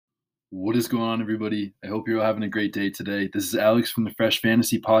What is going on, everybody? I hope you're all having a great day today. This is Alex from the Fresh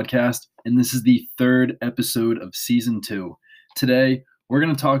Fantasy Podcast, and this is the third episode of Season 2. Today, we're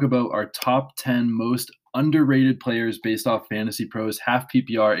going to talk about our top 10 most underrated players based off Fantasy Pros half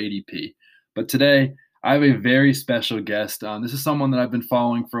PPR ADP. But today, I have a very special guest. This is someone that I've been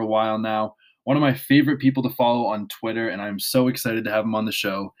following for a while now, one of my favorite people to follow on Twitter, and I'm so excited to have him on the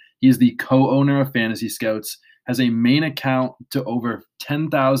show. He is the co-owner of Fantasy Scouts, has a main account to over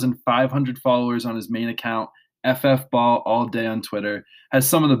 10,500 followers on his main account, FF Ball all day on Twitter, has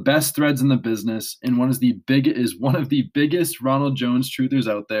some of the best threads in the business, and is one of the biggest Ronald Jones truthers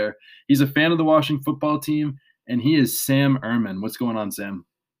out there. He's a fan of the Washington football team, and he is Sam Erman. What's going on, Sam?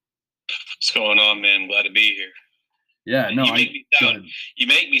 What's going on, man? Glad to be here. Yeah, no, you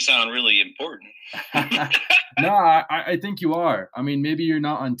make me sound really important. No, I think you are. I mean, maybe you're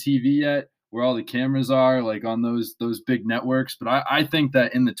not on TV yet, where all the cameras are, like on those big networks. But I think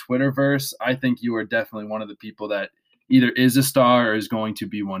that in the Twitterverse, I think you are definitely one of the people that either is a star or is going to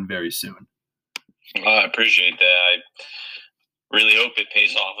be one very soon. I appreciate that. I really hope it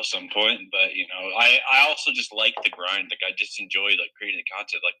pays off at some point. But, I also just like the grind. Like, I just enjoy, creating the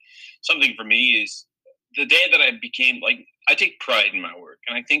content. Like, something for me is the day that I became, I take pride in my work.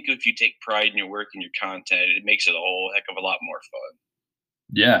 And I think if you take pride in your work and your content, it makes it a whole heck of a lot more fun.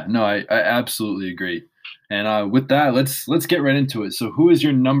 Yeah, no, I absolutely agree. And with that, let's get right into it. So who is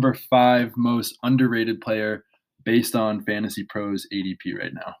your number 5 most underrated player based on Fantasy Pros ADP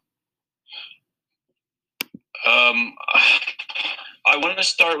right now? I want to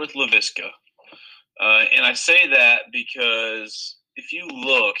start with Laviska. And I say that because if you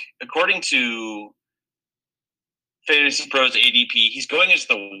look, according to Fantasy Pros ADP, he's going as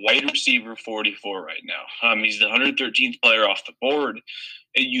the wide receiver 44 right now. He's the 113th player off the board.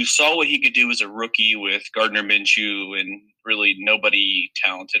 And you saw what he could do as a rookie with Gardner Minshew and really nobody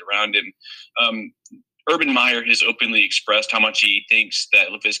talented around him. Urban Meyer has openly expressed how much he thinks that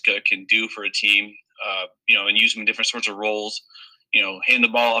Laviska can do for a team, and use him in different sorts of roles. Hand the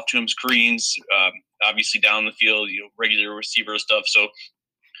ball off to him, screens, obviously down the field, regular receiver stuff. So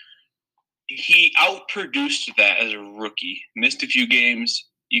he outproduced that as a rookie. Missed a few games.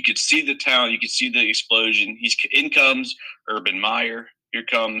 You could see the talent. You could see the explosion. In comes Urban Meyer. Here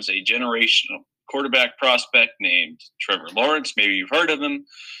comes a generational quarterback prospect named Trevor Lawrence. Maybe you've heard of him.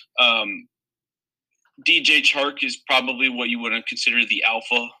 DJ Chark is probably what you would consider the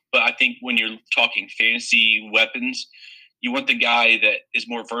alpha. But I think when you're talking fantasy weapons, you want the guy that is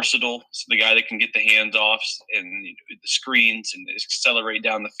more versatile, so the guy that can get the handoffs and the screens and accelerate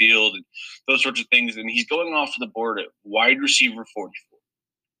down the field and those sorts of things. And he's going off the board at wide receiver 44.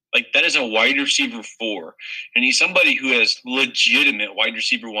 That is a wide receiver 4. And he's somebody who has legitimate wide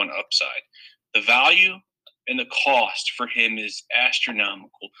receiver 1 upside. The value and the cost for him is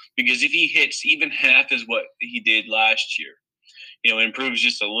astronomical because if he hits even half as what he did last year, improves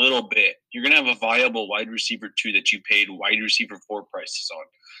just a little bit, you're going to have a viable wide receiver 2 that you paid wide receiver 4 prices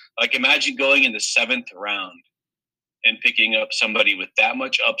on. Imagine going in the 7th round and picking up somebody with that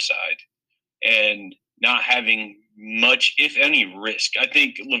much upside and not having much, if any, risk. I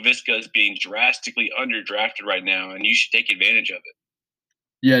think Laviska is being drastically underdrafted right now, and you should take advantage of it.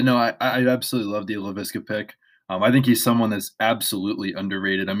 Yeah, no, I absolutely love the Laviska pick. I think he's someone that's absolutely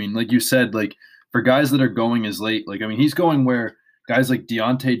underrated. I mean, like you said, for guys that are going as late, he's going where guys like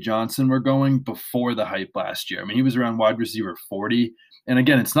Deontay Johnson were going before the hype last year. I mean, he was around wide receiver 40. And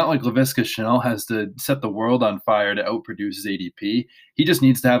again, it's not like Laviska Shenault has to set the world on fire to outproduce his ADP. He just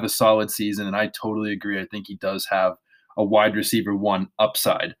needs to have a solid season, and I totally agree. I think he does have a wide receiver 1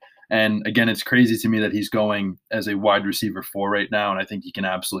 upside. And again, it's crazy to me that he's going as a wide receiver 4 right now, and I think he can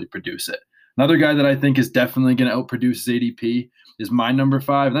absolutely produce it. Another guy that I think is definitely going to outproduce his ADP is my number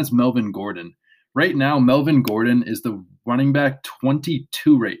 5, and that's Melvin Gordon. Right now, Melvin Gordon is the running back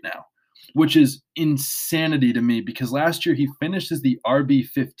 22 right now, which is insanity to me because last year he finished as the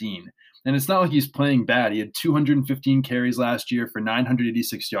RB15. And it's not like he's playing bad. He had 215 carries last year for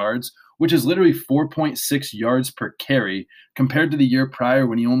 986 yards, which is literally 4.6 yards per carry compared to the year prior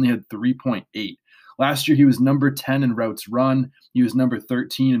when he only had 3.8. Last year, he was number 10 in routes run. He was number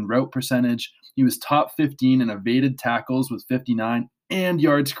 13 in route percentage. He was top 15 in evaded tackles with 59 and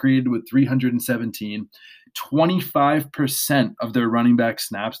yards created with 317. 25% of their running back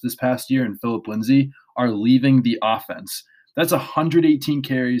snaps this past year in Phillip Lindsay are leaving the offense. That's 118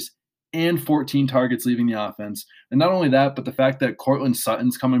 carries and 14 targets leaving the offense. And not only that, but the fact that Cortland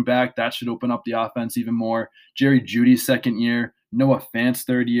Sutton's coming back, that should open up the offense even more. Jerry Jeudy's second year, Noah Fant's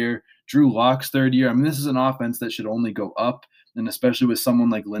third year, Drew Lock's third year. I mean, this is an offense that should only go up, and especially with someone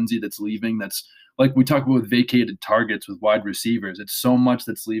like Lindsay that's leaving, that's like we talk about with vacated targets with wide receivers, it's so much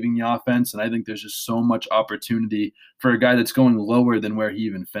that's leaving the offense. And I think there's just so much opportunity for a guy that's going lower than where he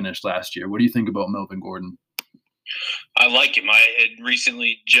even finished last year. What do you think about Melvin Gordon? I like him. I had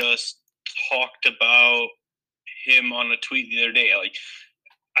recently just talked about him on a tweet the other day. Like,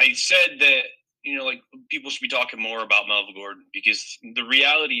 I said that, like, people should be talking more about Melvin Gordon, because the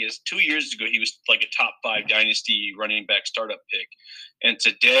reality is 2 years ago he was like a top 5 dynasty running back startup pick, and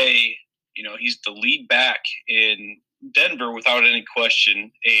today, he's the lead back in Denver without any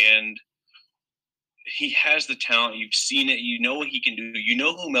question, and he has the talent. You've seen it. You know what he can do. You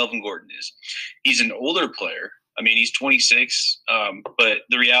know who Melvin Gordon is. He's an older player. I mean, he's 26, but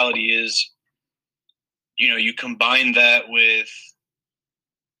the reality is, you combine that with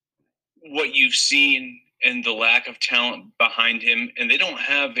what you've seen and the lack of talent behind him, and they don't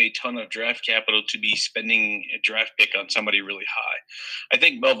have a ton of draft capital to be spending a draft pick on somebody really high. I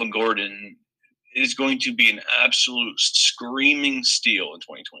think Melvin Gordon is going to be an absolute screaming steal in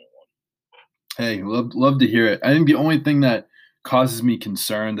 2021. Hey, love to hear it. I think the only thing that causes me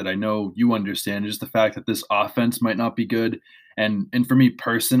concern that I know you understand is the fact that this offense might not be good. And for me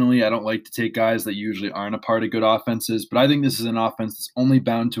personally, I don't like to take guys that usually aren't a part of good offenses, but I think this is an offense that's only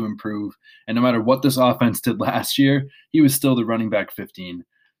bound to improve. And no matter what this offense did last year, he was still the running back 15.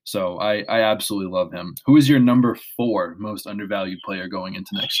 So I absolutely love him. Who is your number 4 most undervalued player going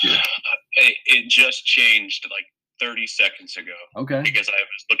into next year? It just changed like 30 seconds ago. Okay. Because I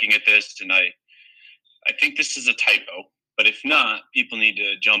was looking at this and I think this is a typo, but if not, people need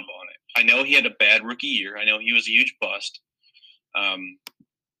to jump on it. I know he had a bad rookie year. I know he was a huge bust.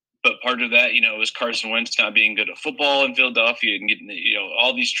 But part of that, was Carson Wentz not being good at football in Philadelphia and getting,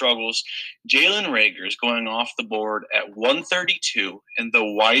 all these struggles. Jalen Reagor is going off the board at 132 and the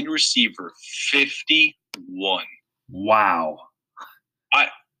wide receiver 51. Wow.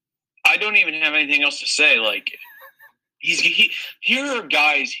 I don't even have anything else to say. Like, here are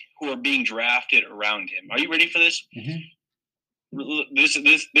guys who are being drafted around him. Are you ready for this? Mm-hmm.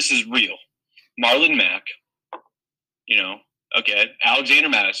 This is real. Marlon Mack, okay, Alexander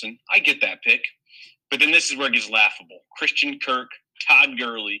Madison. I get that pick. But then this is where it gets laughable. Christian Kirk, Todd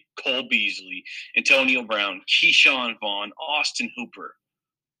Gurley, Cole Beasley, Antonio Brown, Keyshawn Vaughn, Austin Hooper.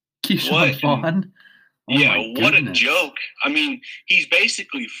 Keyshawn Vaughn? What a joke. I mean, he's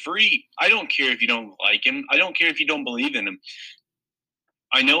basically free. I don't care if you don't like him. I don't care if you don't believe in him.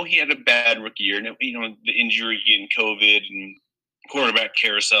 I know he had a bad rookie year, and the injury and COVID and quarterback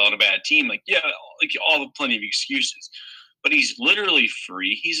carousel and a bad team. Plenty of excuses. But he's literally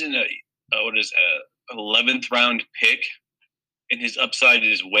free. He's in a 11th round pick, and his upside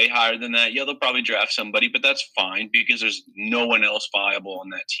is way higher than that. Yeah, they'll probably draft somebody, but that's fine because there's no one else viable on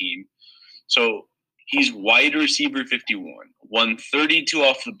that team. So he's wide receiver 51, 132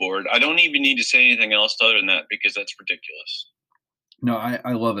 off the board. I don't even need to say anything else other than that because that's ridiculous. No,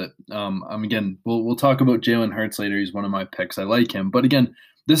 I love it. Again, we'll talk about Jalen Hurts later. He's one of my picks. I like him. But again,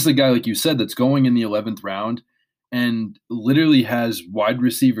 this is a guy, like you said, that's going in the 11th round and literally has wide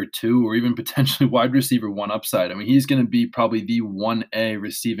receiver 2 or even potentially wide receiver 1 upside. I mean, he's going to be probably the 1A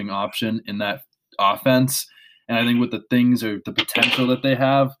receiving option in that offense. And I think with the things or the potential that they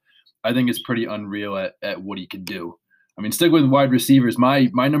have, I think it's pretty unreal at what he can do. I mean, stick with wide receivers. My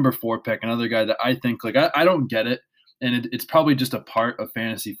number 4 pick, another guy that I think, I don't get it, and it's probably just a part of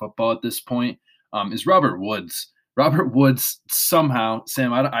fantasy football at this point, is Robert Woods. Robert Woods somehow,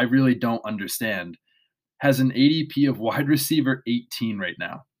 Sam, I really don't understand, has an ADP of wide receiver 18 right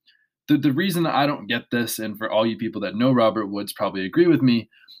now. The reason that I don't get this, and for all you people that know Robert Woods probably agree with me,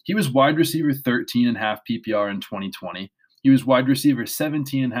 he was wide receiver 13.5 PPR in 2020. He was wide receiver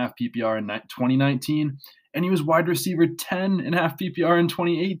 17.5 PPR in 2019, and he was wide receiver 10.5 PPR in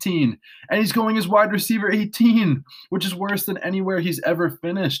 2018. And he's going as wide receiver 18, which is worse than anywhere he's ever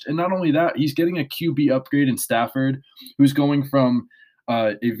finished. And not only that, he's getting a QB upgrade in Stafford, who's going from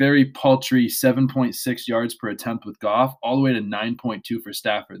a very paltry 7.6 yards per attempt with Goff all the way to 9.2 for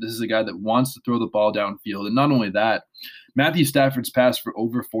Stafford. This is a guy that wants to throw the ball downfield. And not only that, Matthew Stafford's passed for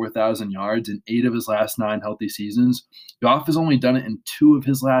over 4,000 yards in 8 of his last 9 healthy seasons. Goff has only done it in 2 of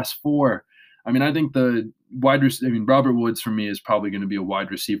his last 4. I mean, I think Robert Woods for me is probably going to be a wide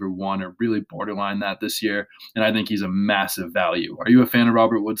receiver 1 or really borderline that this year. And I think he's a massive value. Are you a fan of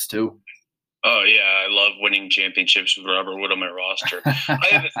Robert Woods too? Oh, yeah. I love winning championships with Robert Wood on my roster.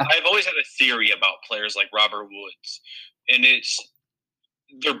 I've always had a theory about players like Robert Woods, and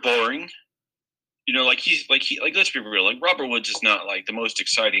they're boring. Let's be real. Like, Robert Woods is not like the most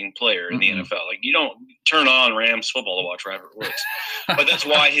exciting player in the NFL. Like, you don't turn on Rams football to watch Robert Woods, but that's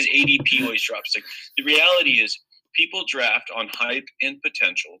why his ADP always drops. Like, the reality is people draft on hype and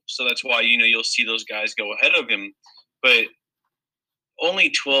potential. So that's why, you'll see those guys go ahead of him. But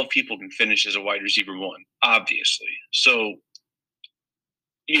only 12 people can finish as a wide receiver one, obviously. So,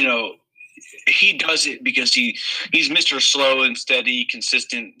 he does it because he's Mr. Slow and Steady,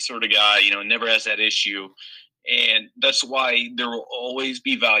 consistent sort of guy, never has that issue. And that's why there will always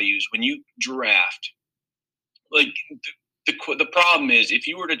be values when you draft. Like, the problem is, if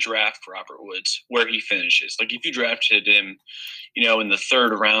you were to draft Robert Woods where he finishes, like if you drafted him, in the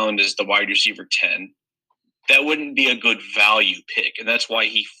third round as the wide receiver 10, that wouldn't be a good value pick. And that's why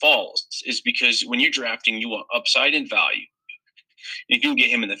he falls, is because when you're drafting, you want upside and value. And if you can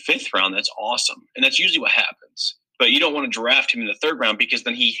get him in the fifth round, that's awesome. And that's usually what happens. But you don't want to draft him in the third round because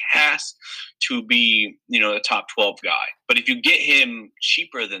then he has to be, the top 12 guy. But if you get him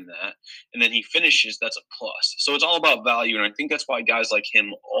cheaper than that and then he finishes, that's a plus. So it's all about value. And I think that's why guys like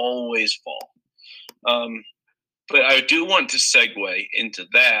him always fall. But I do want to segue into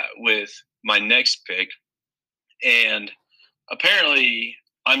that with my next pick. And apparently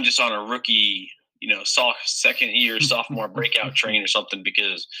I'm just on a rookie, second year sophomore breakout train or something,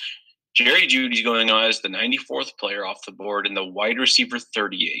 because Jerry Jeudy's going on as the 94th player off the board and the wide receiver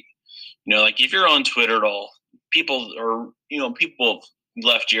 38. Like if you're on Twitter at all, people have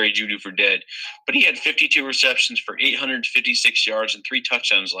left Jerry Jeudy for dead, but he had 52 receptions for 856 yards and 3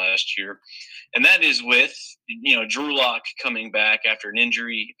 touchdowns last year. And that is with, Drew Lock coming back after an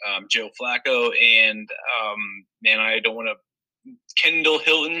injury, Joe Flacco, and I don't want to. Kendall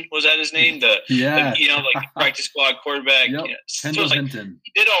Hilton, was that his name? The practice squad quarterback. Yep. Kendall Hinton.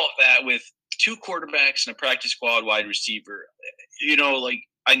 He did all of that with 2 quarterbacks and a practice squad wide receiver.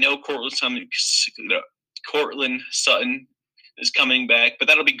 I know Cortland Sutton is coming back, but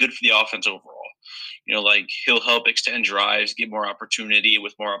that'll be good for the offense overall. He'll help extend drives, get more opportunity.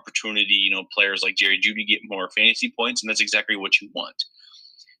 With more opportunity, players like Jerry Jeudy get more fantasy points, and that's exactly what you want.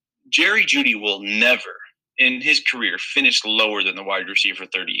 Jerry Jeudy will never in his career finished lower than the wide receiver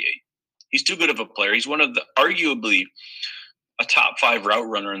 38. He's too good of a player. He's one of the arguably a top 5 route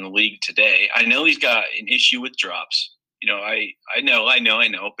runner in the league today. I know he's got an issue with drops. I know,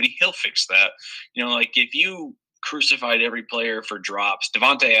 but he'll fix that. If you crucified every player for drops,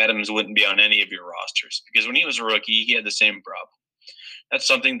 Devontae Adams wouldn't be on any of your rosters, because when he was a rookie, he had the same problem. That's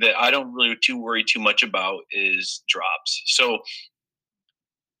something that I don't really worry too much about, is drops. So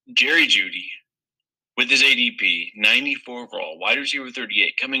Jerry Jeudy, with his ADP, 94 overall, wide receiver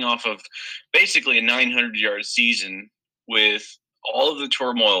 38, coming off of basically a 900-yard season with all of the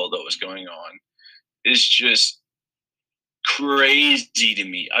turmoil that was going on, is just crazy to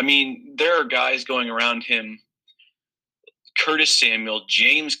me. I mean, there are guys going around him: Curtis Samuel,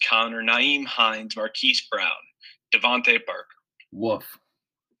 James Conner, Nyheim Hines, Marquise Brown, Devontae Parker. Woof.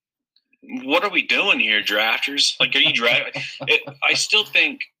 What are we doing here, drafters? Are you drafting? I still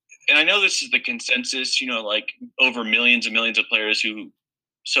think, and I know this is the consensus, over millions and millions of players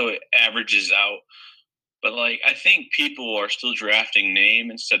so it averages out. But, I think people are still drafting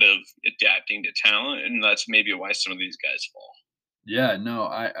name instead of adapting to talent, and that's maybe why some of these guys fall. Yeah, no,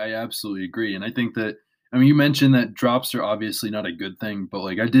 I absolutely agree. And I think that, you mentioned that drops are obviously not a good thing, but,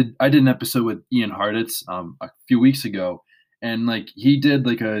 I did an episode with Ian Hartitz a few weeks ago, and, he did,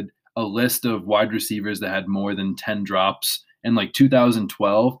 a list of wide receivers that had more than 10 drops in,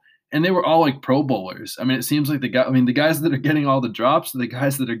 2012. And they were all Pro Bowlers. It seems like the guys that are getting all the drops are the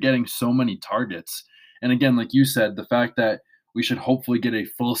guys that are getting so many targets. And again, like you said, the fact that we should hopefully get a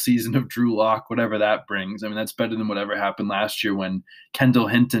full season of Drew Lock, whatever that brings. That's better than whatever happened last year when Kendall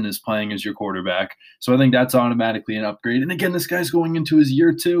Hinton is playing as your quarterback. So I think that's automatically an upgrade. And again, this guy's going into his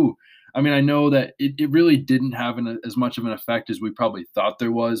year 2. I know that it really didn't have as much of an effect as we probably thought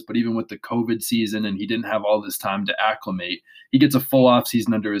there was, but even with the COVID season and he didn't have all this time to acclimate, he gets a full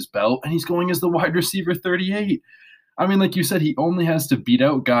offseason under his belt, and he's going as the wide receiver 38. Like you said, he only has to beat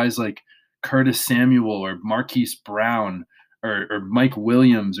out guys like Curtis Samuel or Marquise Brown or Mike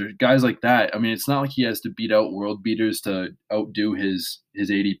Williams or guys like that. It's not like he has to beat out world beaters to outdo his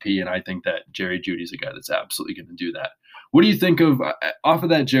ADP, and I think that Jerry Jeudy's a guy that's absolutely going to do that. What do you think of, off of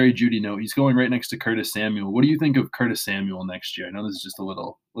that Jerry Jeudy note, he's going right next to Curtis Samuel. What do you think of Curtis Samuel next year? I know this is just a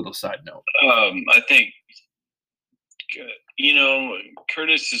little side note. I think,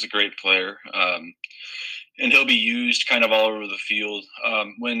 Curtis is a great player, and he'll be used kind of all over the field.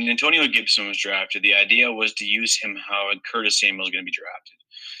 When Antonio Gibson was drafted, the idea was to use him how Curtis Samuel is going to be drafted.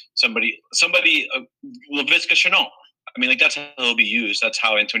 Somebody, Laviska Shenault. That's how he'll be used. That's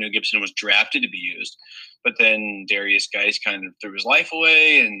how Antonio Gibson was drafted to be used. But then Darius Geis kind of threw his life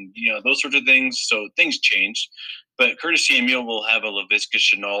away, and those sorts of things. So things changed. But Curtis Samuel will have a Laviska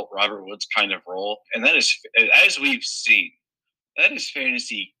Shenault, Robert Woods kind of role. And that is, as we've seen, that is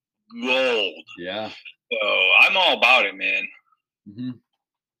fantasy gold. Yeah. So I'm all about it, man. Mm-hmm.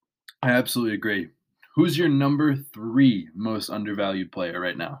 I absolutely agree. Who's your number 3 most undervalued player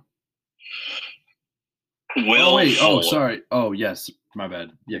right now? Will Fuller. Oh, sorry. Oh, yes. My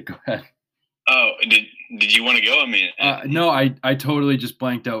bad. Yeah, go ahead. Oh, did you want to go? I mean, no, I totally just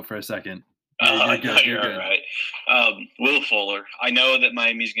blanked out for a second. You're good. No, you're good. All right. Will Fuller. I know that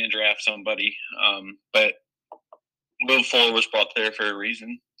Miami's going to draft somebody, but Will Fuller was brought there for a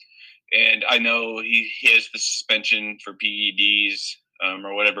reason. And I know he has the suspension for PEDs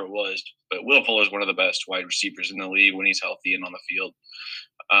or whatever it was, but Will Fuller is one of the best wide receivers in the league when he's healthy and on the field.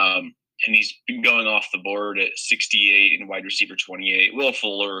 And he's been going off the board at 68 and wide receiver 28. Will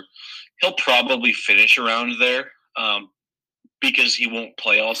Fuller, he'll probably finish around there because he won't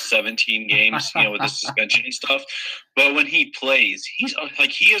play all 17 games, with the suspension and stuff. But when he plays, he's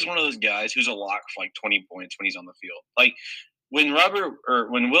like, he is one of those guys who's a lock for like 20 points when he's on the field. Like when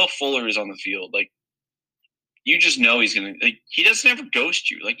Will Fuller is on the field, like you just know he's gonna, like, he doesn't ever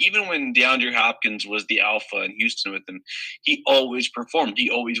ghost you. Like even when DeAndre Hopkins was the alpha in Houston with them, he always performed. He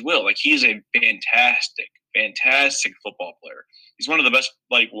always will. Like he's a fantastic football player. He's one of the best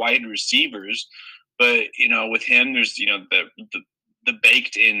like wide receivers. But with him, there's the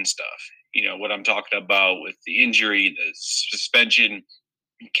baked in stuff. What I'm talking about with the injury, the suspension.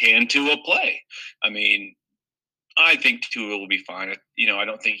 Can Tua play? I mean, I think Tua will be fine. I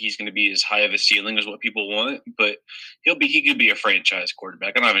don't think he's going to be as high of a ceiling as what people want, but he could be a franchise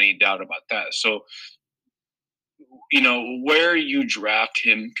quarterback. I don't have any doubt about that. So, where you draft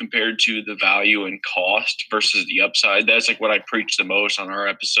him compared to the value and cost versus the upside, that's like what I preach the most on our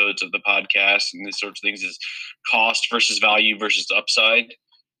episodes of the podcast and these sorts of things is cost versus value versus upside.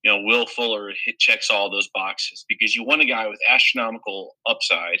 Will Fuller checks all those boxes because you want a guy with astronomical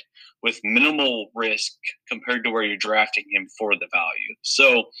upside with minimal risk compared to where you're drafting him for the value.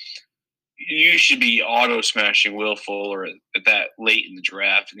 So you should be auto smashing Will Fuller at that late in the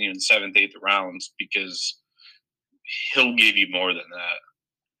draft and even the 7th, 8th rounds because he'll give you more than that.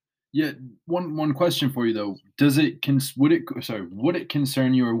 Yeah, one question for you though: would it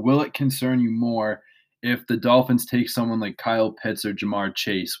concern you, or will it concern you more if the Dolphins take someone like Kyle Pitts or Jamar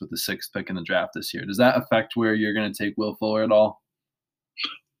Chase with the 6th pick in the draft this year? Does that affect where you're going to take Will Fuller at all?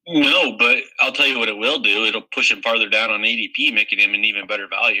 No, but I'll tell you what it will do. It'll push him farther down on ADP, making him an even better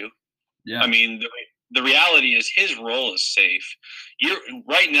value. Yeah. I mean, the reality is his role is safe. You're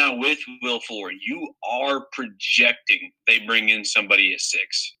right now with Will Fuller, you are projecting they bring in somebody at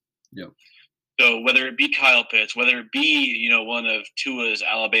 6. Yep. So whether it be Kyle Pitts, whether it be, one of Tua's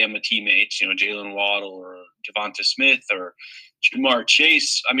Alabama teammates, Jalen Waddle or Devonta Smith or Jamar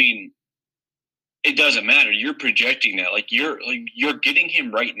Chase, I mean, it doesn't matter. You're projecting that. You're getting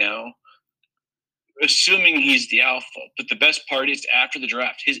him right now, assuming he's the alpha. But the best part is after the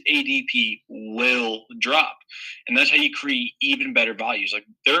draft, his ADP will drop. And that's how you create even better values. Like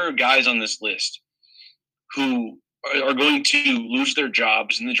there are guys on this list who are going to lose their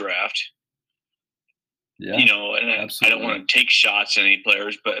jobs in the draft. Yeah, and I don't want to take shots at any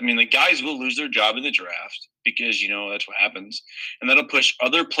players, but I mean, the guys will lose their job in the draft because, that's what happens. And that'll push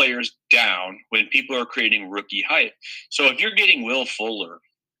other players down when people are creating rookie hype. So if you're getting Will Fuller,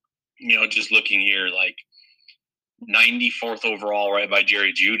 just looking here, like 94th overall, right by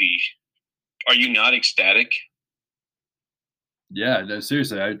Jerry Jeudy, are you not ecstatic? Yeah, no,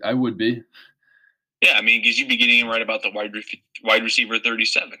 seriously, I would be. Yeah, I mean, because you'd be getting him right about the wide receiver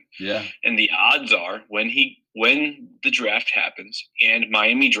 37. Yeah. And the odds are when the draft happens and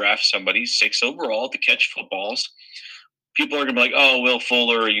Miami drafts somebody 6 overall to catch footballs, people are gonna be like, "Oh, Will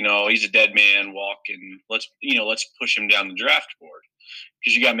Fuller, he's a dead man walking. Let's push him down the draft board."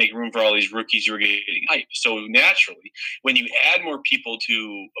 Because you got to make room for all these rookies who are getting hype. So naturally, when you add more people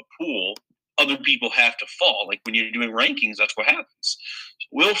to a pool, other people have to fall. Like when you're doing rankings, that's what happens.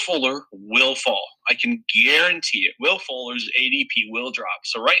 Will Fuller will fall. I can guarantee it. Will Fuller's ADP will drop.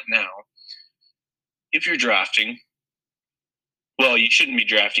 So right now, if you're drafting, well, you shouldn't be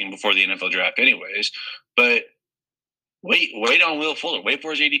drafting before the NFL draft anyways, but wait on Will Fuller. Wait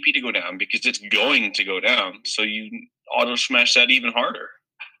for his ADP to go down because it's going to go down. So you auto smash that even harder.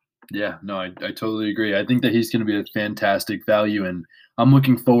 Yeah, no, I totally agree. I think that he's going to be a fantastic value, and I'm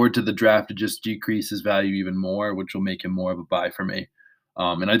looking forward to the draft to just decrease his value even more, which will make him more of a buy for me.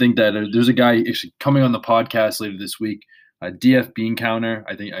 And I think that there's a guy actually coming on the podcast later this week, DF Bean Counter.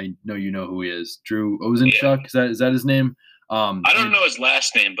 I know you know who he is. Drew Ozenchuk, is that his name? I don't know his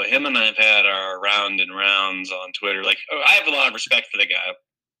last name, but him and I have had our round and rounds on Twitter. Like, I have a lot of respect for the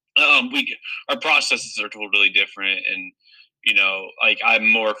guy. our processes are totally different, and like I'm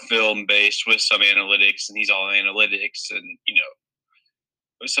more film based with some analytics, and he's all analytics, and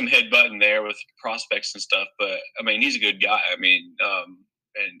with some headbutting there with prospects and stuff. But I mean, he's a good guy. I mean,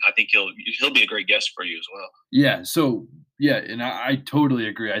 and I think he'll be a great guest for you as well. Yeah. So yeah, and I totally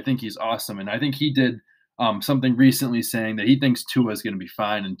agree. I think he's awesome, and I think he did something recently saying that he thinks Tua is going to be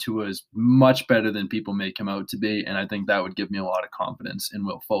fine, and Tua is much better than people make him out to be. And I think that would give me a lot of confidence in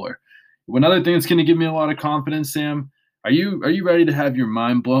Will Fuller. One other thing that's going to give me a lot of confidence, Sam. Are you ready to have your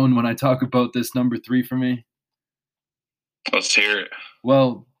mind blown when I talk about this number 3 for me? Let's hear it.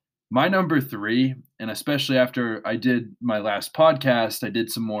 Well, my number 3, and especially after I did my last podcast, I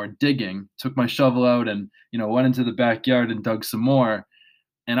did some more digging, took my shovel out and, went into the backyard and dug some more.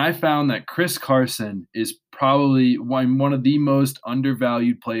 And I found that Chris Carson is probably one of the most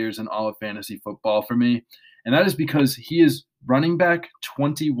undervalued players in all of fantasy football for me. And that is because he is running back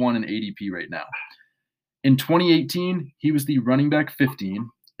 21 in ADP right now. In 2018, he was the running back 15.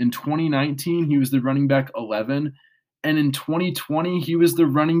 In 2019, he was the running back 11. And in 2020, he was the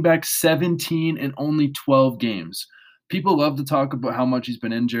running back 17 in only 12 games. People love to talk about how much he's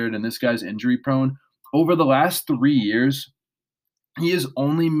been injured, and this guy's injury prone. Over the last 3 years, he has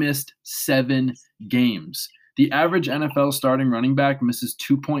only missed 7 games. The average NFL starting running back misses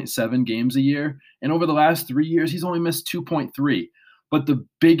 2.7 games a year. And over the last 3 years, he's only missed 2.3. But the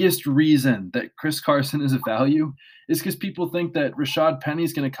biggest reason that Chris Carson is a value is because people think that Rashad Penny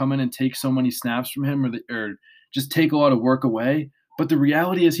is going to come in and take so many snaps from him or just take a lot of work away. But the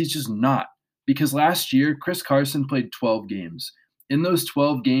reality is he's just not. Because last year, Chris Carson played 12 games. In those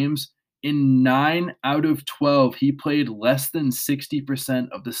 12 games, in 9 out of 12, he played less than 60%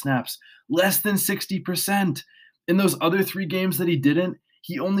 of the snaps. Less than 60%. In those other 3 games that he didn't,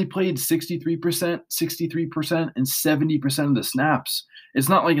 he only played 63%, and 70% of the snaps. It's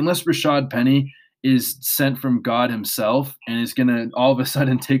not like unless Rashad Penny is sent from God himself and is going to all of a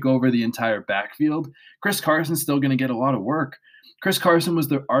sudden take over the entire backfield, Chris Carson's still going to get a lot of work. Chris Carson was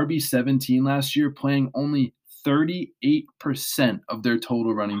their RB17 last year, playing only 38% of their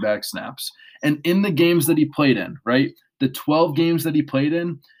total running back snaps. And in the games that he played in, right, the 12 games that he played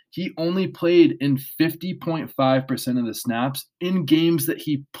in, he only played in 50.5% of the snaps in games that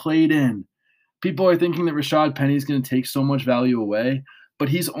he played in. People are thinking that Rashad Penny is going to take so much value away, but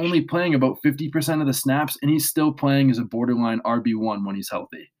he's only playing about 50% of the snaps, and he's still playing as a borderline RB1 when he's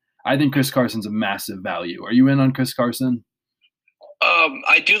healthy. I think Chris Carson's a massive value. Are you in on Chris Carson?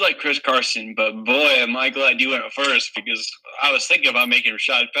 I do like Chris Carson, but boy, am I glad you went first, because I was thinking about making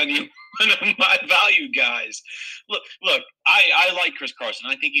Rashad Penny one of my value guys. Look, I like Chris Carson.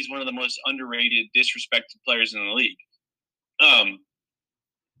 I think he's one of the most underrated, disrespected players in the league.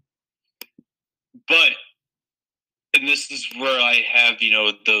 But, and this is where I have,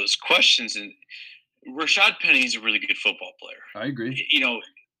 those questions. And Rashad Penny is a really good football player. I agree.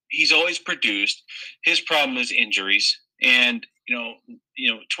 He's always produced. His problem is injuries. And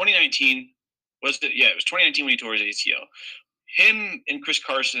 2019 was it? Yeah, it was 2019 when he tore his ACL. Him and Chris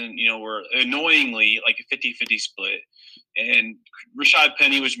Carson, were annoyingly like a 50-50 split. And Rashad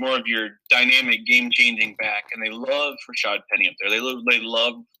Penny was more of your dynamic, game-changing back, and they love Rashad Penny up there. They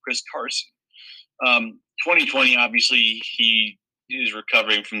love Chris Carson. 2020, obviously, he is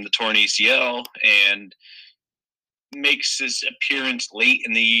recovering from the torn ACL and makes his appearance late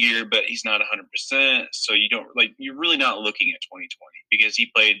in the year, but he's not 100%. So you're really not looking at 2020, because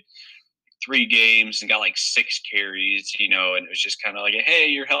he played 3 games and got like 6 carries, and it was just kind of like, hey,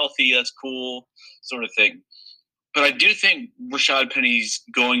 you're healthy, that's cool, sort of thing. But I do think Rashad Penny's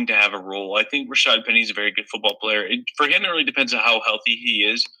going to have a role. I think Rashad Penny's a very good football player. For him, it really depends on how healthy he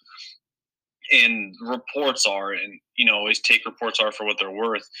is. And reports are, and always take reports are for what they're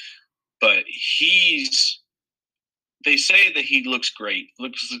worth. But they say that he looks great,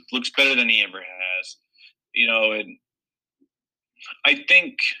 looks better than he ever has, and I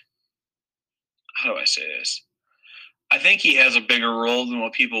think, how do I say this? I think he has a bigger role than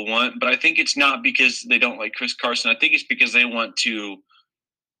what people want, but I think it's not because they don't like Chris Carson. I think it's because they want to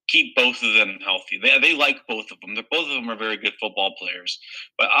keep both of them healthy. They like both of them. Both of them are very good football players.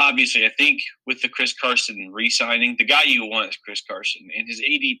 But obviously, I think with the Chris Carson re-signing, the guy you want is Chris Carson. And his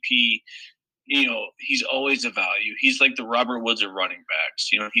ADP, he's always a value. He's like the Robert Woods of running backs.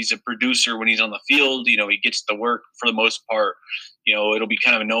 He's a producer when he's on the field. He gets the work for the most part. It'll be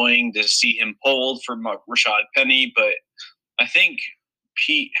kind of annoying to see him pulled for Rashad Penny, but I think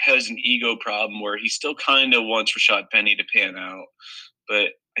Pete has an ego problem where he still kind of wants Rashad Penny to pan out. But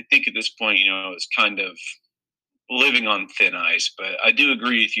I think at this point, it's kind of living on thin ice. But I do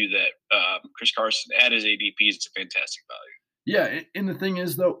agree with you that Chris Carson at his ADP is a fantastic value. Yeah, and the thing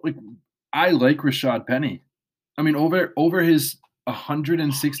is though, like I like Rashad Penny. I mean, over his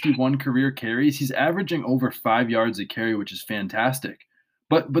 161 career carries, he's averaging over 5 yards a carry, which is fantastic.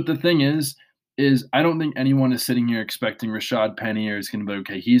 But the thing is I don't think anyone is sitting here expecting Rashad Penny or is going to be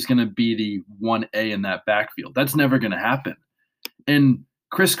okay. He's going to be the 1A in that backfield. That's never going to happen. And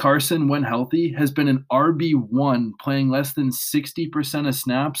Chris Carson, when healthy, has been an RB1 playing less than 60% of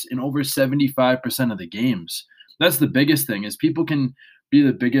snaps in over 75% of the games. That's the biggest thing is people can be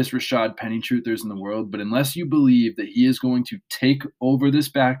the biggest Rashad Penny truthers in the world, but unless you believe that he is going to take over this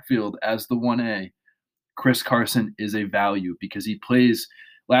backfield as the 1A, Chris Carson is a value because he plays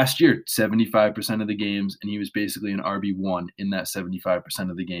last year 75% of the games, and he was basically an RB1 in that 75%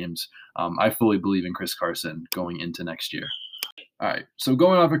 of the games. I fully believe in Chris Carson going into next year. All right. So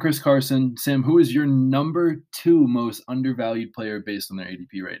going off of Chris Carson, Sam, who is your number 2 most undervalued player based on their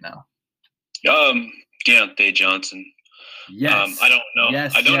ADP right now? Deontay Johnson. Yes. I don't know.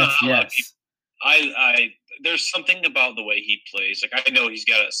 Yes. I don't know yes. how Yes. I there's something about the way he plays. Like I know he's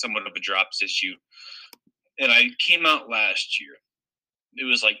got somewhat of a drops issue, and I came out last year. It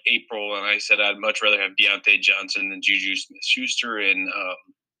was like April, and I said I'd much rather have Deontay Johnson than Juju Smith-Schuster in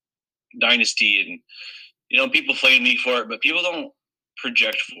Dynasty, and people flame me for it, but people don't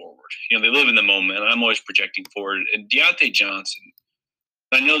project forward. They live in the moment, and I'm always projecting forward. And Deontay Johnson,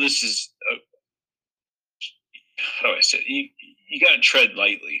 I know this is how do I say it? You got to tread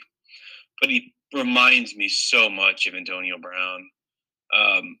lightly, but he reminds me so much of Antonio Brown.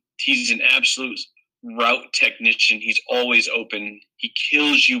 He's an absolute route technician. He's always open. He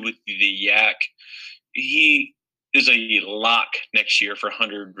kills you with the yak. He is a lock next year for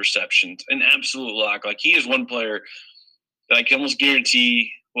 100 receptions, an absolute lock. Like he is one player that I can almost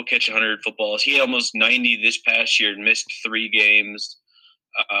guarantee will catch 100 footballs. He had almost 90 this past year and missed 3 games.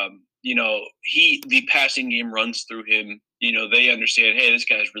 The passing game runs through him. They understand, hey, this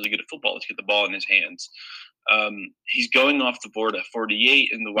guy's really good at football. Let's get the ball in his hands. He's going off the board at 48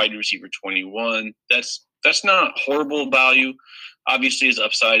 and the wide receiver 21. That's not horrible value. Obviously, his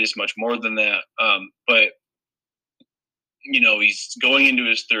upside is much more than that. But he's going into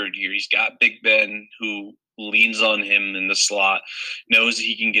his 3rd year. He's got Big Ben, who leans on him in the slot, knows that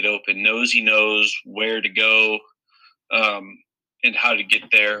he can get open, knows he knows where to go. And how to get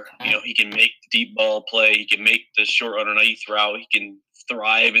there. He can make the deep ball play. He can make the short underneath route. He can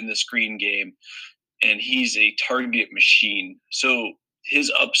thrive in the screen game. And he's a target machine. So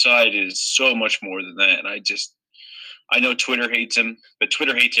his upside is so much more than that. And I know Twitter hates him, but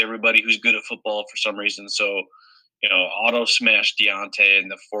Twitter hates everybody who's good at football for some reason. So, auto smash Deontay in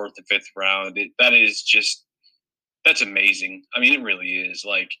the 4th and 5th round. That's amazing. I mean, it really is.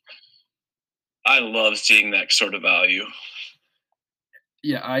 Like, I love seeing that sort of value.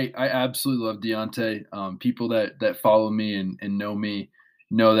 Yeah, I absolutely love Deontay. People that follow me and know me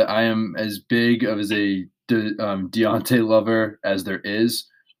know that I am as big of as a Deontay lover as there is.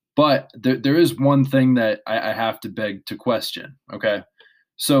 But there is one thing that I have to beg to question. Okay.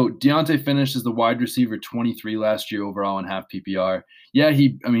 So Deontay finished as the wide receiver 23 last year overall in half PPR. Yeah,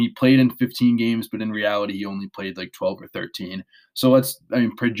 he played in 15 games, but in reality he only played like 12 or 13. So let's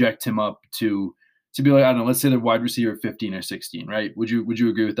project him up to be like, I don't know, let's say they're wide receiver 15 or 16, right? Would you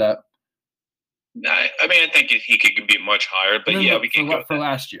agree with that? I think he could be much higher, but yeah, we can go for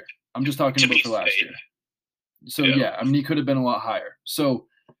last year. I'm just talking about for last year. So yeah, he could have been a lot higher. So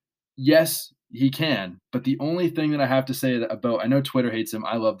yes, he can, but the only thing that I have to say I know Twitter hates him.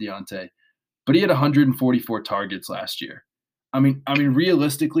 I love Deontay, but he had 144 targets last year. I mean,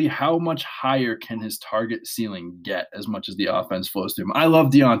 realistically, how much higher can his target ceiling get as much as the offense flows through him? I love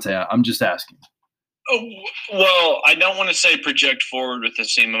Deontay. I'm just asking. Oh, well, I don't want to say project forward with the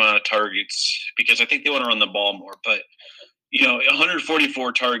same amount of targets because I think they want to run the ball more. But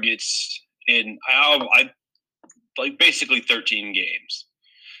 144 targets in I like basically 13 games.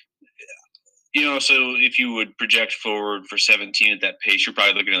 So if you would project forward for 17 at that pace, you're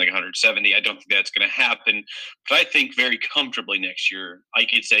probably looking at like 170. I don't think that's going to happen, but I think very comfortably next year, I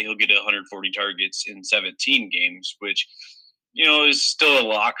could say he'll get 140 targets in 17 games, which is still a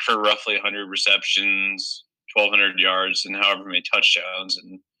lock for roughly 100 receptions, 1,200 yards, and however many touchdowns.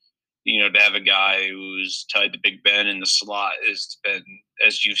 And, to have a guy who's tied to Big Ben in the slot has been,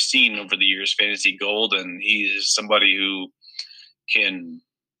 as you've seen over the years, fantasy gold. And he is somebody who can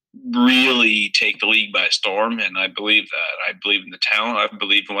really take the league by storm. And I believe that. I believe in the talent. I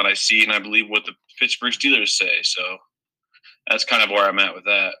believe in what I see, and I believe what the Pittsburgh Steelers say. So that's kind of where I'm at with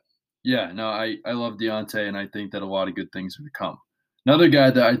that. Yeah, no, I love Deontay, and I think that a lot of good things are to come. Another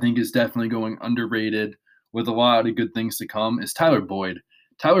guy that I think is definitely going underrated with a lot of good things to come is Tyler Boyd.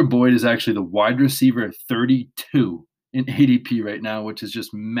 Tyler Boyd is actually the wide receiver 32 in ADP right now, which is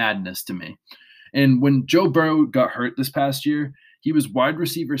just madness to me. And when Joe Burrow got hurt this past year, he was wide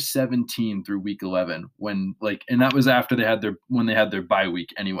receiver 17 through week 11 and that was after they had their bye week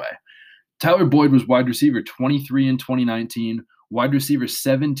anyway. Tyler Boyd was wide receiver 23 in 2019, wide receiver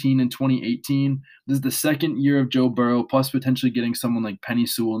 17 in 2018. This is the second year of Joe Burrow, plus potentially getting someone like Penny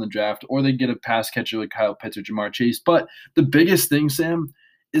Sewell in the draft, or they get a pass catcher like Kyle Pitts or Jamar Chase. But the biggest thing, Sam,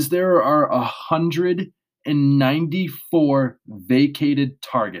 is there are 194 vacated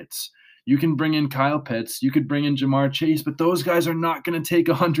targets. You can bring in Kyle Pitts, you could bring in Jamar Chase, but those guys are not going to take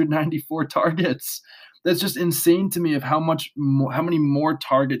 194 targets. That's just insane to me of how many more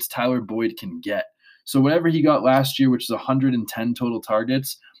targets Tyler Boyd can get. So whatever he got last year, which is 110 total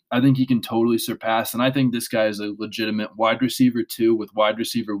targets, I think he can totally surpass. And I think this guy is a legitimate wide receiver 2 with wide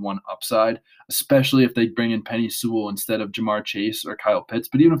receiver 1 upside, especially if they bring in Penny Sewell instead of Jamar Chase or Kyle Pitts.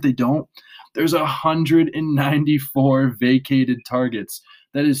 But even if they don't, there's 194 vacated targets.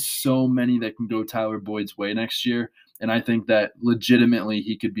 That is so many that can go Tyler Boyd's way next year. And I think that legitimately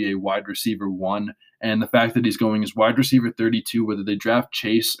he could be a wide receiver 1. And the fact that he's going as wide receiver 32, whether they draft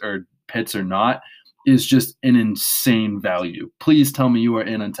Chase or Pitts or not, is just an insane value. Please tell me you are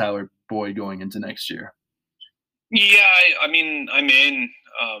in on Tyler Boyd going into next year. Yeah, I mean, I'm in.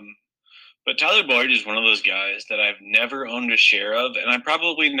 But Tyler Boyd is one of those guys that I've never owned a share of, and I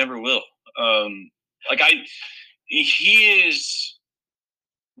probably never will. He is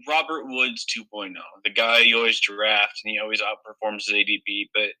Robert Woods 2.0, the guy you always draft, and he always outperforms his ADP.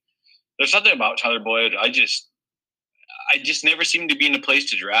 But there's something about Tyler Boyd. I just never seem to be in a place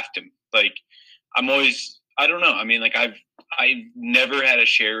to draft him. Like, I don't know. I mean, like I've never had a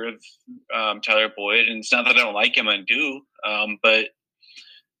share of Tyler Boyd, and it's not that I don't like him. I do, but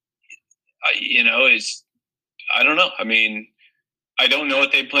I don't know. I mean, I don't know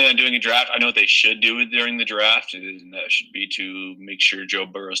what they plan on doing a draft. I know what they should do during the draft, and that should be to make sure Joe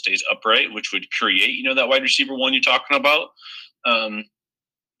Burrow stays upright, which would create, that wide receiver 1 you're talking about.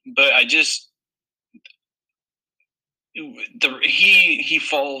 But I just he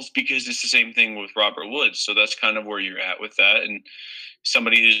falls because it's the same thing with Robert Woods. So that's kind of where you're at with that. And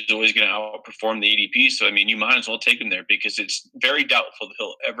somebody who's always going to outperform the ADP. So, I mean, you might as well take him there because it's very doubtful that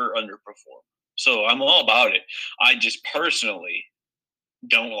he'll ever underperform. So I'm all about it. I just personally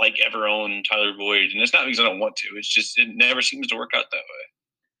don't ever own Tyler Boyd. And it's not because I don't want to. It's just it never seems to work out that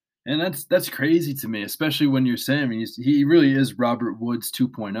way. And that's crazy to me, especially when you're saying, I mean, he really is Robert Woods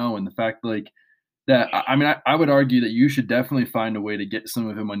 2.0. And the fact I would argue that you should definitely find a way to get some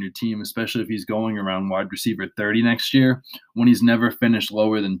of him on your team, especially if he's going around wide receiver 30 next year when he's never finished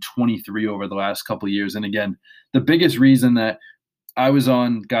lower than 23 over the last couple of years. And again, the biggest reason that I was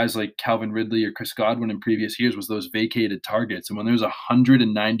on guys like Calvin Ridley or Chris Godwin in previous years was those vacated targets. And when there's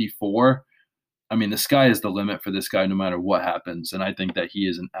 194, I mean, the sky is the limit for this guy no matter what happens. And I think that he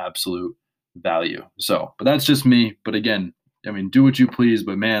is an absolute value. So, but that's just me. But again, I mean, do what you please.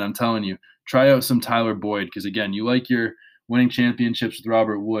 But man, I'm telling you, try out some Tyler Boyd because, again, you like your winning championships with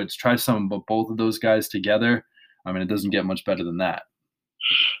Robert Woods. Try some, but both of those guys together, I mean, it doesn't get much better than that.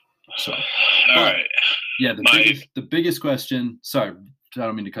 So, all right. Yeah, the biggest question. Sorry, I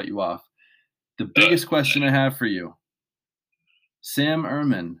don't mean to cut you off. The biggest question I have for you, Sam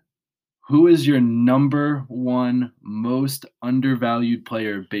Erman, who is your number 1 most undervalued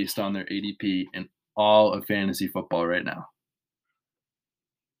player based on their ADP in all of fantasy football right now?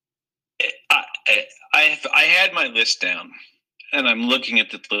 I had my list down, and I'm looking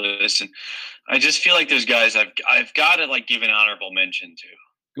at the list, and I just feel like there's guys I've got to give an honorable mention to.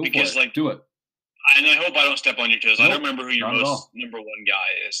 Go because for it. Do it. And I hope I don't step on your toes. Nope, I don't remember who your most number 1 guy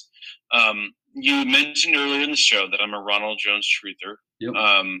is. You mentioned earlier in the show that I'm a Ronald Jones truther. Yep.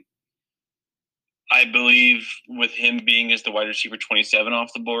 I believe with him being as the wide receiver 27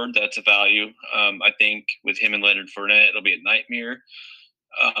 off the board, that's a value. I think with him and Leonard Fournette, it'll be a nightmare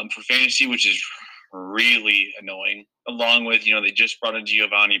for fantasy, which is really annoying. Along with, they just brought in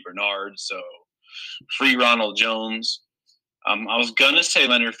Giovanni Bernard, so free Ronald Jones. I was gonna say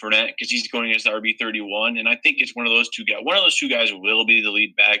Leonard Fournette because he's going as the RB31, and I think it's one of those two guys. One of those two guys will be the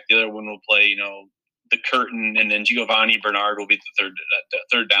lead back. The other one will play, the curtain, and then Giovanni Bernard will be the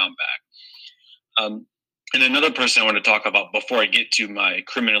third down back. And another person I want to talk about before I get to my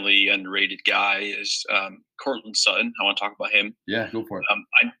criminally underrated guy is Courtland Sutton. I want to talk about him. Yeah, go for it.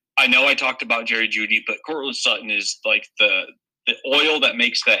 I know I talked about Jerry Jeudy, but Courtland Sutton is like the oil that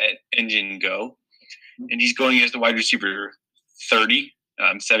makes that engine go. And he's going as the wide receiver 30,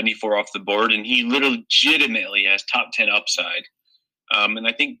 74 off the board, and he legitimately has top 10 upside. And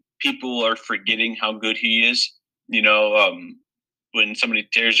I think people are forgetting how good he is. When somebody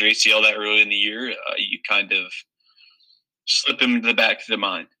tears their ACL that early in the year, you kind of slip him to the back of the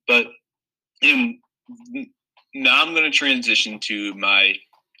mind. But now I'm going to transition to my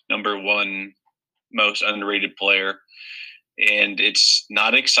number one most underrated player. And it's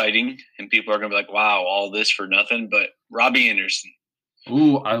not exciting, and people are going to be like, wow, all this for nothing. But Robbie Anderson.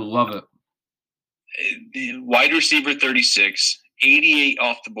 Ooh, I love it. Wide receiver 36, 88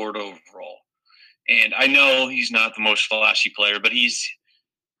 off the board overall. And I know he's not the most flashy player, but he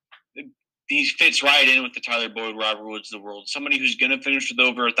fits right in with the Tyler Boyd, Robert Woods of the world. Somebody who's going to finish with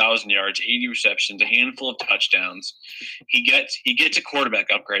over 1,000 yards, 80 receptions, a handful of touchdowns. He gets a quarterback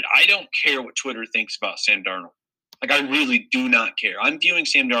upgrade. I don't care what Twitter thinks about Sam Darnold. Like, I really do not care. I'm viewing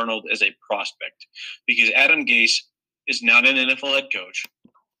Sam Darnold as a prospect because Adam Gase is not an NFL head coach.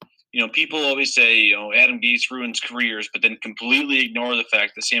 People always say, Adam Gase ruins careers, but then completely ignore the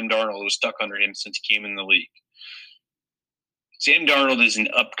fact that Sam Darnold was stuck under him since he came in the league. Sam Darnold is an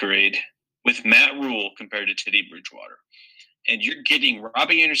upgrade with Matt Rule compared to Teddy Bridgewater. And you're getting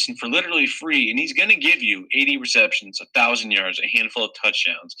Robbie Anderson for literally free, and he's going to give you 80 receptions, 1,000 yards, a handful of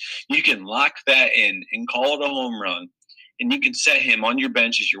touchdowns. You can lock that in and call it a home run, and you can set him on your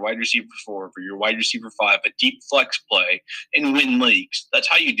bench as your wide receiver 4 or your wide receiver 5, a deep flex play, and win leagues. That's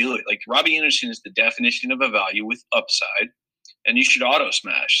how you do it. Like, Robbie Anderson is the definition of a value with upside, and you should auto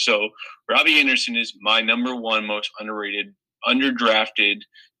smash. So Robbie Anderson is my number one most underrated, underdrafted,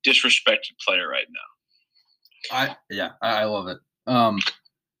 disrespected player right now. I love it.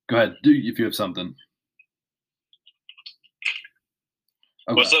 Go ahead, if you have something.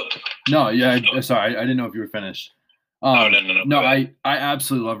 Okay. What's up? No, yeah, sorry, I didn't know if you were finished. No, I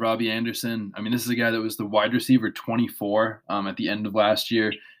absolutely love Robbie Anderson. I mean, this is a guy that was the wide receiver 24 at the end of last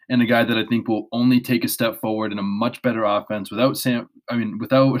year, and a guy that I think will only take a step forward in a much better offense without Adam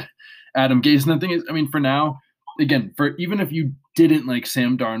Gase. And the thing is, I mean, for now, again, even if you didn't like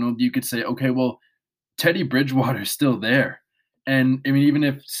Sam Darnold, you could say, okay, well, Teddy Bridgewater is still there. And I mean, even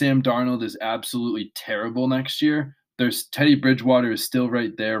if Sam Darnold is absolutely terrible next year, there's Teddy Bridgewater is still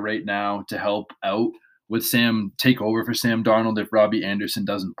right there right now to help out with take over for Sam Darnold if Robbie Anderson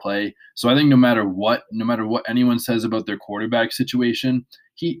doesn't play. So I think no matter what anyone says about their quarterback situation,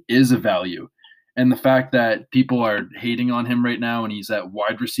 he is a value. And the fact that people are hating on him right now and he's at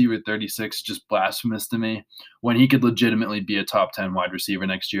wide receiver 36 is just blasphemous to me. When he could legitimately be a top 10 wide receiver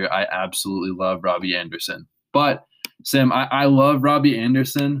next year, I absolutely love Robbie Anderson. But, Sam, I love Robbie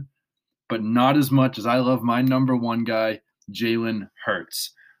Anderson, but not as much as I love my number one guy, Jalen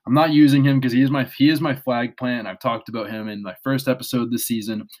Hurts. I'm not using him because he is my flag plant. I've talked about him in my first episode this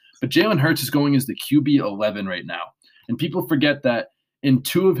season. But Jalen Hurts is going as the QB 11 right now. And people forget that in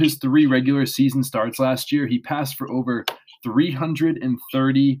 2 of his 3 regular season starts last year, he passed for over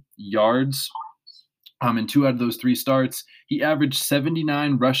 330 yards in 2 out of those 3 starts. He averaged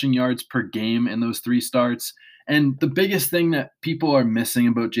 79 rushing yards per game in those 3 starts. And the biggest thing that people are missing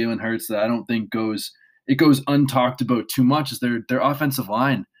about Jalen Hurts that I don't think goes untalked about too much is their offensive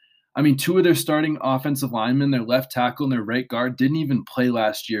line. I mean, 2 of their starting offensive linemen, their left tackle and their right guard, didn't even play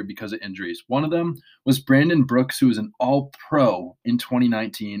last year because of injuries. One of them was Brandon Brooks, who was an All-Pro in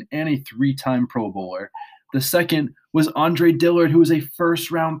 2019 and a 3-time Pro Bowler. The second was Andre Dillard, who was a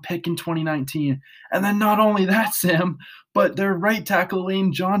first-round pick in 2019. And then not only that, Sam, but their right tackle,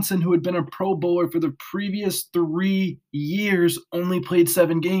 Lane Johnson, who had been a Pro Bowler for the previous 3 years, only played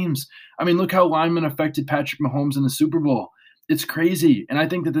 7 games. I mean, look how linemen affected Patrick Mahomes in the Super Bowl. It's crazy. And I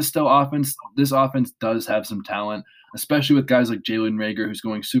think that this offense does have some talent, especially with guys like Jalen Reagor, who's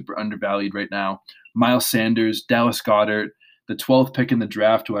going super undervalued right now, Miles Sanders, Dallas Goedert, the 12th pick in the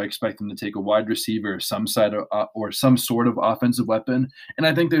draft, who I expect them to take a wide receiver or some sort of offensive weapon. And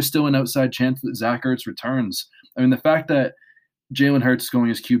I think there's still an outside chance that Zach Ertz returns. I mean, the fact that Jalen Hurts going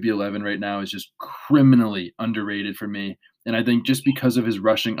as QB 11 right now is just criminally underrated for me. And I think just because of his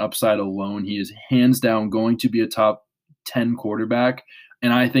rushing upside alone, he is hands down going to be a top 10 quarterback.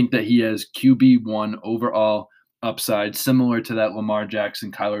 And I think that he has QB1 overall upside, similar to that Lamar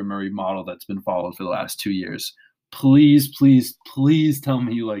Jackson, Kyler Murray model that's been followed for the last 2 years. Please, please, please tell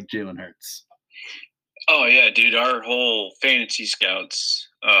me you like Jalen Hurts. Oh, yeah, dude. Our whole Fantasy Scouts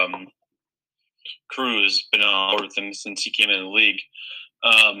crew has been on board with him since he came in the league.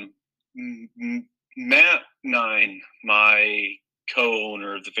 Matt Nine, my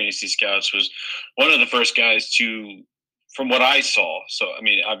co-owner of the Fantasy Scouts, was one of the first guys to, from what I saw, so, I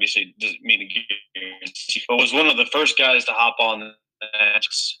mean, obviously it doesn't mean to guarantee, but was one of the first guys to hop on that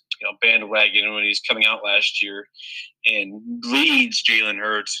bandwagon when he's coming out last year and leads Jalen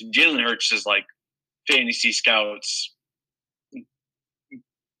Hurts. Jalen Hurts is like Fantasy Scouts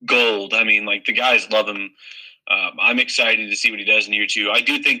gold. I mean, like, the guys love him. I'm excited to see what he does in year 2. I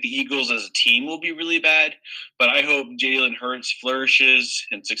do think the Eagles as a team will be really bad, but I hope Jalen Hurts flourishes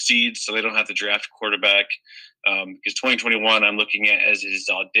and succeeds so they don't have to draft a quarterback. Because 2021 I'm looking at as his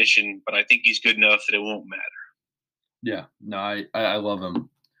audition, but I think he's good enough that it won't matter. Yeah, no, I love him.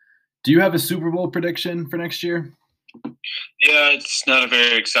 Do you have a Super Bowl prediction for next year? Yeah, it's not a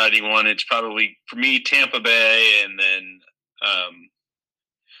very exciting one. It's probably, for me, Tampa Bay, and then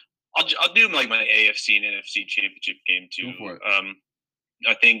I'll do like my AFC and NFC championship game too. Go for it.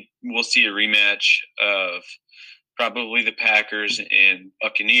 I think we'll see a rematch of probably the Packers and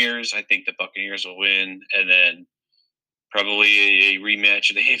Buccaneers. I think the Buccaneers will win, and then probably a rematch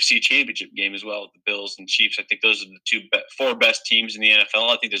of the AFC Championship game as well, the Bills and Chiefs. I think those are the four best teams in the NFL.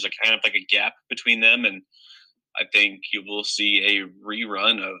 I think there's kind of like a gap between them, and I think you will see a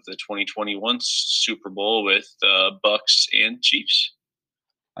rerun of the 2021 Super Bowl with Bucks and Chiefs.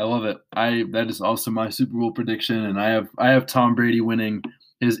 I love it. That is also my Super Bowl prediction, and I have Tom Brady winning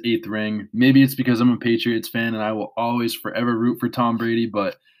his 8th ring. Maybe it's because I'm a Patriots fan and I will always forever root for Tom Brady,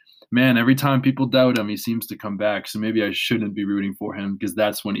 but man, every time people doubt him, he seems to come back. So maybe I shouldn't be rooting for him because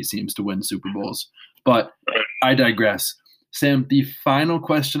that's when he seems to win Super Bowls. But I digress. Sam, the final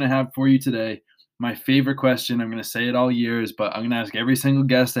question I have for you today, my favorite question, I'm going to say it all years, but I'm going to ask every single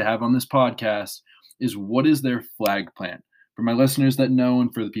guest I have on this podcast, is what is their flag plant? For my listeners that know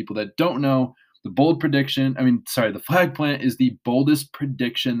and for the people that don't know, the flag plant is the boldest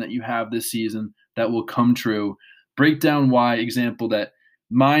prediction that you have this season that will come true. Break down why. Example that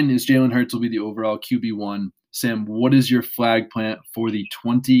mine is Jalen Hurts will be the overall QB1. Sam, what is your flag plant for the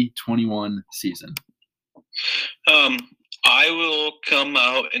 2021 season? I will come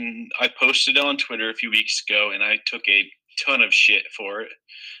out, and I posted on Twitter a few weeks ago, and I took a ton of shit for it.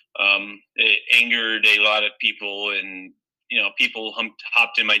 It angered a lot of people, and people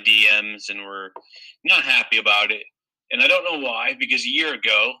hopped in my DMs and were not happy about it. And I don't know why, because a year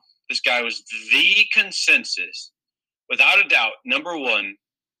ago, this guy was the consensus, without a doubt, number 1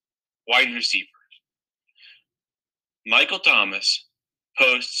 wide receiver. Michael Thomas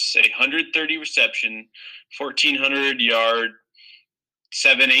posts a 130 reception, 1,400 yard,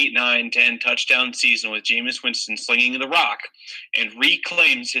 7, 8, 9, 10 touchdown season with Jameis Winston slinging the rock, and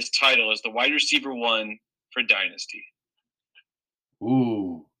reclaims his title as the wide receiver 1 for Dynasty.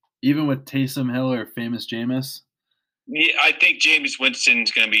 Ooh, even with Taysom Hill or famous Jameis? Yeah, I think Jameis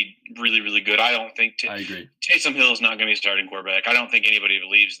Winston's going to be really, really good. I don't think I agree. Taysom Hill is not going to be a starting quarterback. I don't think anybody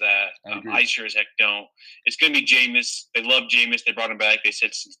believes that. I sure as heck don't. It's going to be Jameis. They love Jameis. They brought him back. They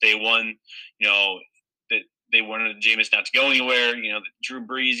said since day one, that they wanted Jameis not to go anywhere. Drew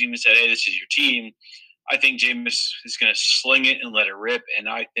Brees even said, "Hey, this is your team." I think Jameis is going to sling it and let it rip, and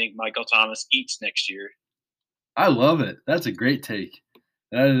I think Michael Thomas eats next year. I love it. That's a great take.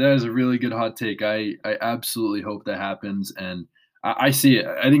 That is a really good hot take. I absolutely hope that happens, and I see it.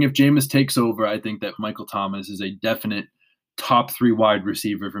 I think if Jameis takes over, I think that Michael Thomas is a definite top 3 wide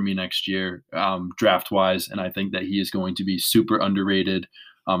receiver for me next year, draft-wise, and I think that he is going to be super underrated,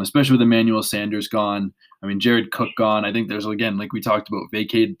 especially with Emmanuel Sanders gone. I mean, Jared Cook gone. I think there's, again, like we talked about,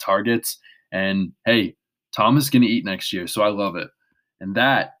 vacated targets, and hey, Thomas is going to eat next year, so I love it. And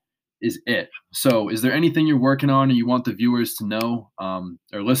that is it. So is there anything you're working on or you want the viewers to know,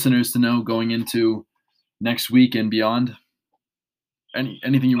 or listeners to know going into next week and beyond?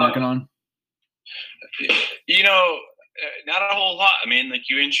 Anything you're working on? Not a whole lot. I mean, like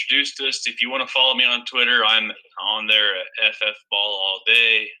you introduced us. If you want to follow me on Twitter, I'm on there at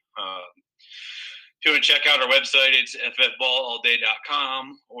ffballalday. If you want to check out our website, it's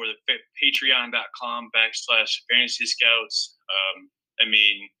ffballalday.com or the patreon.com/Fantasy Scouts.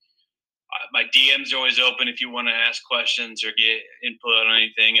 My DMs are always open if you want to ask questions or get input on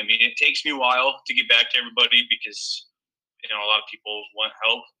anything. I mean, it takes me a while to get back to everybody because, a lot of people want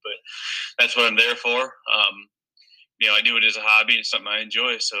help, but that's what I'm there for. I do it as a hobby. It's something I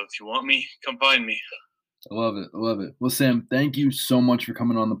enjoy. So if you want me, come find me. I love it. I love it. Well, Sam, thank you so much for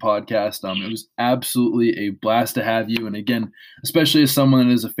coming on the podcast. It was absolutely a blast to have you. And again, especially as someone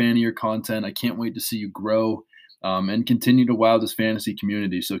that is a fan of your content, I can't wait to see you grow and continue to wow this fantasy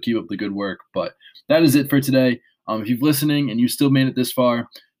community. So keep up the good work. But that is it for today. If you're listening and you still made it this far,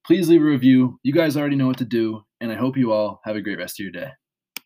 please leave a review. You guys already know what to do. And I hope you all have a great rest of your day.